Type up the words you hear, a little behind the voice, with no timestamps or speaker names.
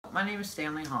my name is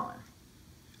Stanley Hollar.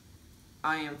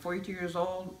 I am 42 years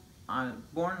old. I'm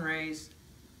born and raised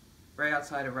right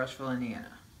outside of Rushville,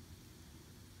 Indiana.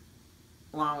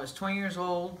 When I was 20 years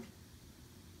old,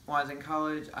 when I was in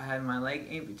college, I had my leg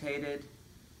amputated,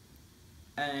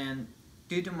 and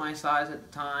due to my size at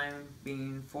the time,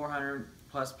 being 400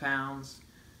 plus pounds,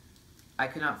 I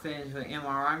could not fit into an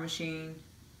MRI machine,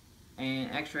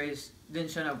 and x-rays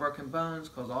didn't show no broken bones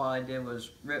because all I did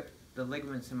was rip the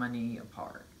ligaments in my knee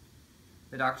apart.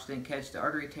 The doctors didn't catch the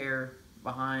artery tear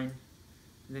behind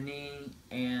the knee,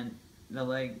 and the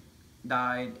leg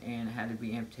died and had to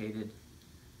be amputated.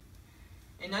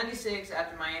 In '96,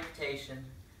 after my amputation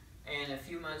and a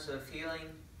few months of healing,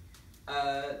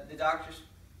 the doctors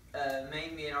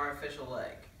made me an artificial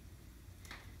leg.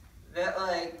 That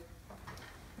leg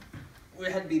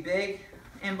had to be big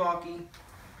and bulky,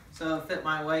 so it fit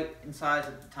my weight and size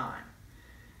at the time.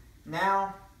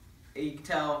 Now, you can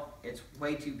tell it's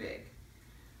way too big.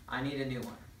 I need a new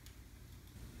one.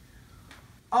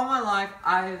 All my life,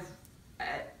 I've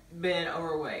been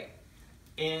overweight.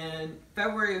 In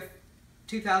February of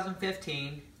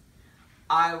 2015,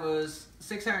 I was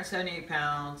 678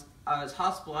 pounds. I was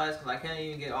hospitalized because I couldn't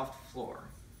even get off the floor.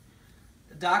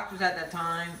 The doctors at that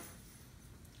time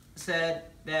said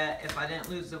that if I didn't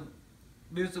lose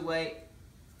the weight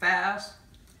fast,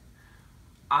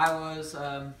 I was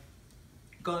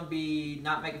going to be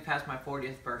not making it past my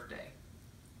 40th birthday.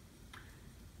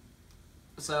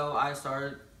 So I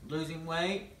started losing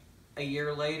weight. A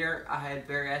year later, I had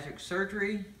bariatric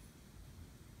surgery.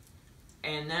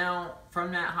 And now,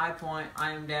 from that high point,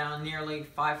 I am down nearly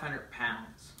 500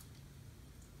 pounds.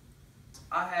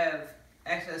 I have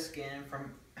excess skin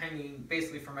from hanging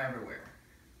basically from everywhere.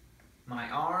 My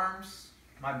arms,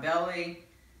 my belly,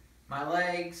 my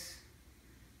legs.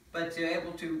 But to be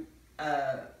able to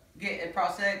get a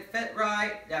prosthetic fit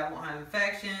right, that I won't have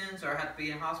infections or have to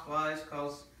be hospitalized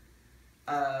because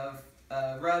of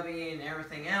rubbing and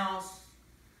everything else,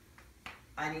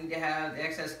 I need to have the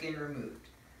excess skin removed.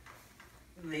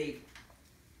 The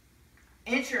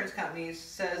insurance company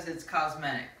says it's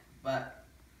cosmetic, but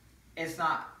it's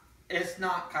not. It's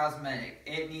not cosmetic.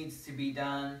 It needs to be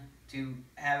done to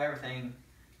have everything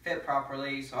fit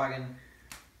properly so I can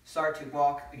start to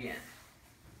walk again.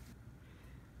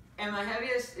 And my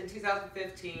heaviest in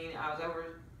 2015, I was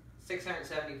over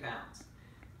 670 pounds.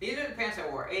 These are the pants I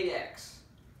wore, 8X.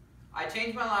 I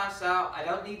changed my lifestyle. I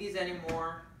don't need these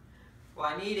anymore.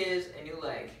 What I need is a new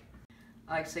leg.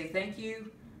 I'd like to say thank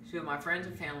you to my friends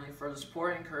and family for the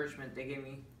support and encouragement they gave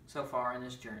me so far in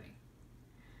this journey.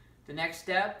 The next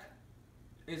step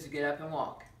is to get up and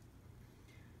walk.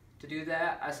 To do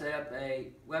that, I set up a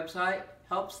website,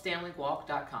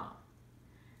 helpstanleywalk.com.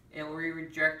 It will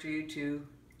redirect you to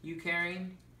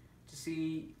UCaring to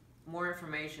see more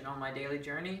information on my daily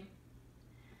journey.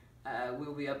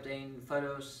 We'll be updating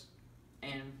photos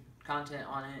and content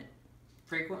on it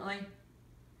frequently.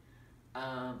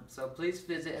 So please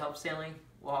visit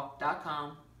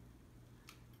helpstanleywalk.com,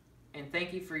 and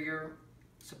thank you for your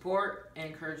support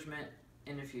and encouragement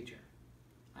in the future.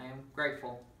 I am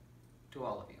grateful to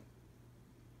all of you.